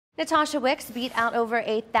Natasha Wicks beat out over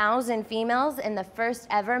 1,000 females in the first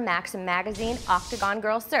ever Maxim magazine Octagon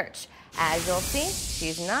Girl search. As you'll see,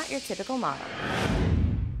 she's not your typical model.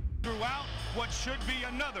 Throughout what should be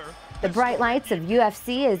another. The bright lights of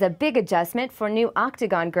UFC is a big adjustment for new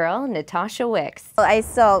Octagon girl Natasha Wicks. I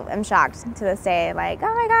still am shocked to this day, like,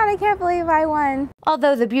 oh my God, I can't believe I won.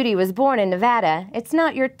 Although the beauty was born in Nevada, it's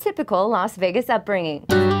not your typical Las Vegas upbringing.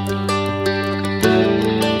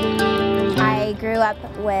 I grew up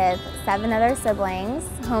with 7 other siblings,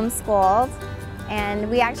 homeschooled, and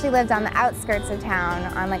we actually lived on the outskirts of town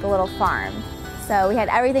on like a little farm. So we had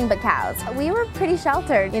everything but cows. We were pretty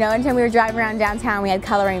sheltered, until we were driving around downtown. We had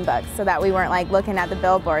coloring books so that we weren't like looking at the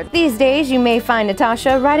billboards. These days you may find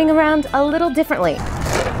Natasha riding around a little differently.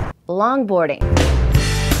 Longboarding.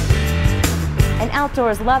 An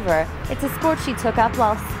outdoors lover, it's a sport she took up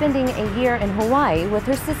while spending a year in Hawaii with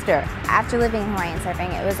her sister. After living Hawaiian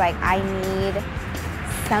surfing, it was like, I need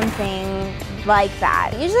something like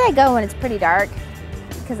that. Usually I go when it's pretty dark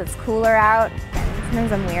because it's cooler out.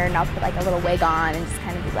 Sometimes I'm weird and I'll put like a little wig on and just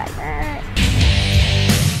kind of be like,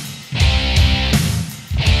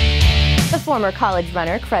 The former college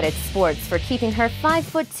runner credits sports for keeping her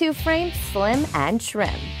 5'2" frame slim and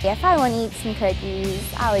trim. If I want to eat some cookies,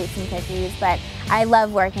 I'll eat some cookies, but I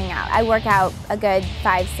love working out. I work out a good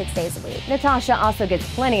 5-6 days a week. Natasha also gets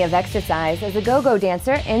plenty of exercise as a go-go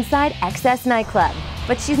dancer inside XS nightclub,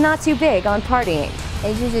 but she's not too big on partying.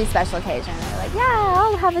 It's usually special occasion. They're like, yeah,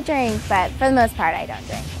 I'll have a drink, but for the most part, I don't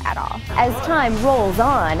drink at all. As time rolls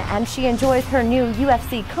on and she enjoys her new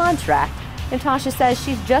UFC contract, Natasha says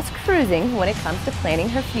she's just cruising when it comes to planning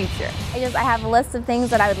her future. I have a list of things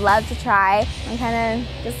that I would love to try. I'm kind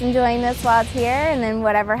of just enjoying this while it's here, and then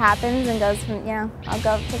whatever happens and goes from, I'll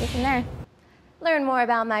go take it from there. Learn more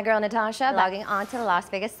about my girl Natasha logging on to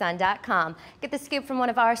LasVegasSun.com. Get the scoop from one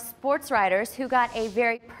of our sports writers who got a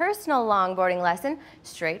very personal longboarding lesson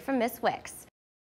straight from Miss Wicks.